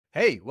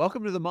Hey,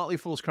 welcome to the Motley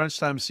Fool's Crunch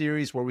Time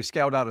series where we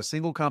scout out a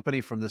single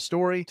company from the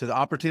story to the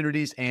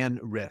opportunities and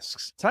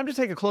risks. Time to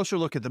take a closer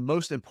look at the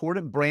most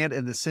important brand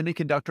in the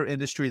semiconductor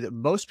industry that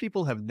most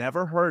people have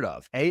never heard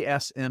of,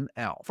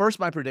 ASML.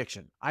 First, my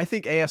prediction. I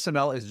think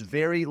ASML is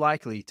very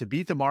likely to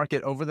beat the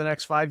market over the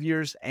next 5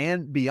 years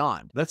and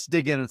beyond. Let's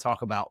dig in and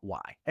talk about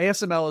why.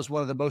 ASML is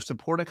one of the most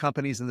important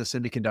companies in the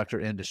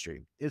semiconductor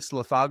industry. Its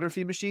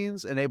lithography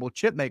machines enable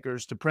chip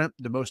makers to print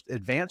the most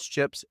advanced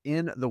chips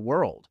in the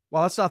world.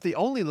 While it's not the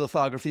only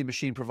lithography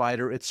machine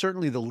provider, it's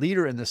certainly the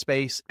leader in the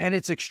space, and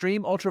its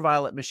extreme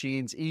ultraviolet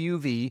machines,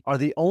 EUV, are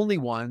the only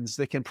ones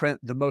that can print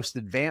the most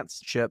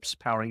advanced chips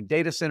powering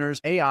data centers,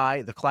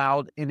 AI, the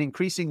cloud, and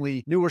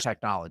increasingly newer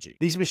technology.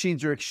 These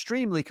machines are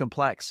extremely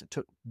complex,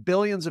 took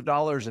billions of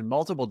dollars and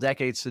multiple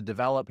decades to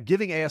develop,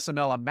 giving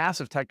ASML a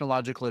massive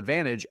technological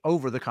advantage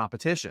over the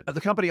competition.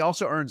 The company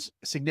also earns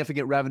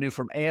significant revenue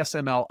from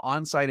ASML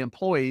on-site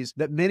employees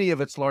that many of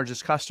its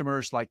largest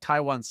customers like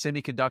Taiwan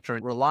Semiconductor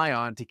rely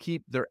on to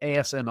keep their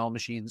ASML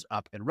machines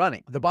up and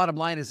running. The bottom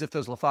line is if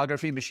those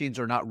lithography machines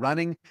are not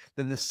running,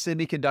 then the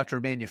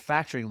semiconductor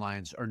manufacturing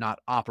lines are not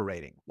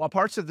operating. While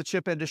parts of the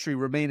chip industry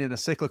remain in a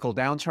cyclical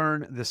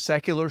downturn, the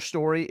secular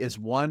story is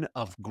one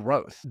of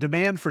growth.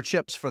 Demand for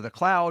chips for the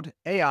cloud,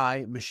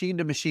 AI,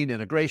 machine-to-machine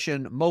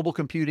integration, mobile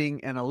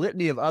computing, and a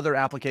litany of other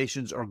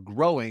applications are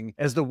growing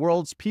as the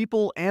world's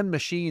people and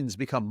machines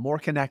become more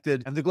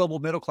connected and the global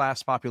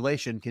middle-class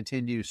population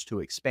continues to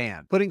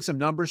expand. Putting some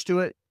numbers to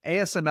it,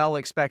 ASML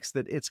expects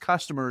that its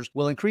customers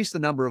will increase the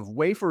number of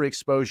wafer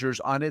exposures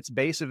on its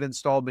base of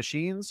installed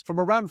machines from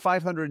around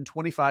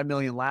 525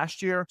 million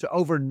last year to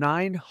over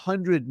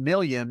 900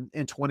 million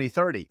in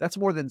 2030. That's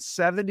more than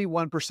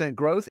 71%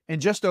 growth in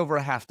just over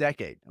a half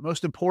decade.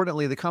 Most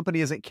importantly, the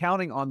company isn't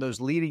counting on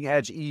those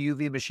leading-edge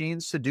EUV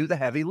machines to do the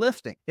heavy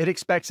lifting. It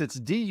expects its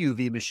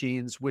DUV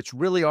machines, which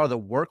really are the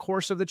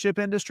workhorse of the chip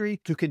industry,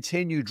 to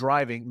continue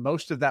driving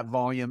most of that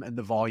volume and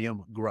the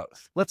volume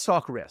growth. Let's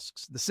talk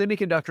risks. The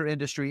semiconductor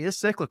industry is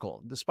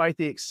cyclical. Despite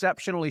the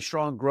exceptionally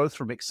strong growth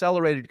from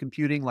accelerated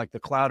computing like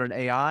the cloud and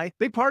AI,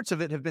 big parts of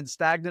it have been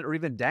stagnant or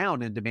even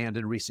down in demand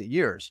in recent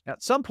years.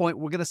 At some point,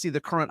 we're going to see the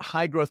current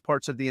high growth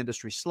parts of the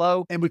industry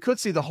slow, and we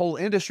could see the whole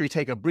industry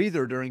take a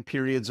breather during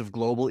periods of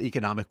global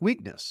economic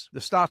weakness.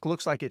 The stock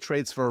looks like it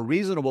trades for a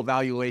reasonable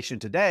valuation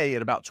today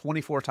at about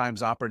 24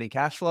 times operating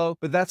cash flow,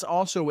 but that's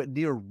also at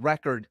near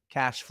record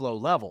cash flow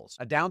levels.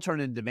 A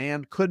downturn in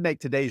demand could make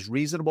today's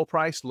reasonable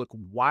price look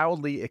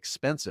wildly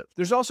expensive.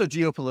 There's also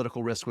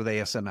geopolitical risk with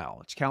ASML,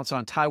 which counts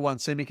on Taiwan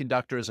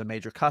Semiconductor as a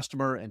major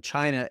customer and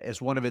China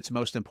as one of its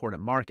most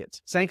important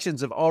markets.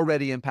 Sanctions have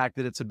already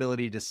impacted its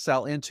ability to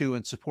sell into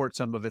and support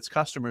some of its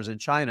customers in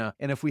China,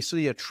 and if we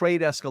see a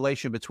trade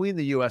escalation between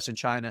the US and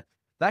China,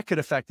 that could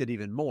affect it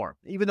even more,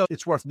 even though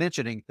it's worth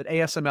mentioning that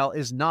ASML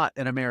is not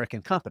an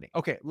American company.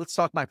 Okay, let's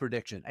talk my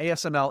prediction.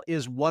 ASML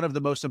is one of the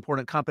most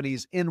important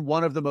companies in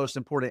one of the most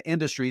important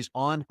industries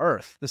on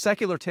Earth. The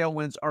secular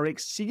tailwinds are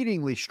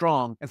exceedingly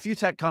strong, and few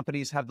tech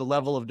companies have the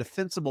level of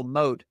defensible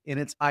moat in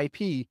its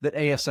IP that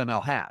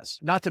ASML has,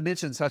 not to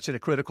mention such a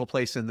critical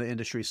place in the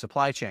industry's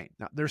supply chain.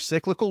 Now, there's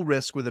cyclical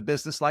risk with a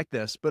business like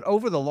this, but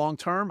over the long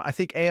term, I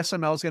think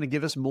ASML is going to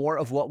give us more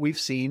of what we've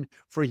seen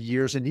for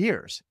years and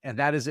years, and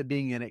that is it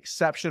being an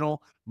exceptional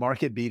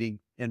market-beating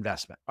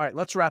investment. All right,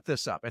 let's wrap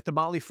this up. At the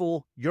Motley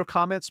Fool, your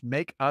comments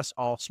make us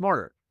all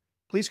smarter.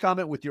 Please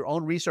comment with your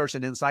own research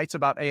and insights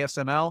about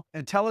ASML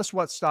and tell us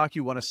what stock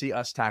you want to see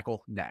us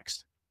tackle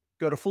next.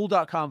 Go to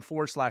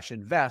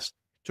fool.com/invest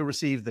to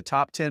receive the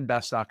top 10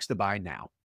 best stocks to buy now.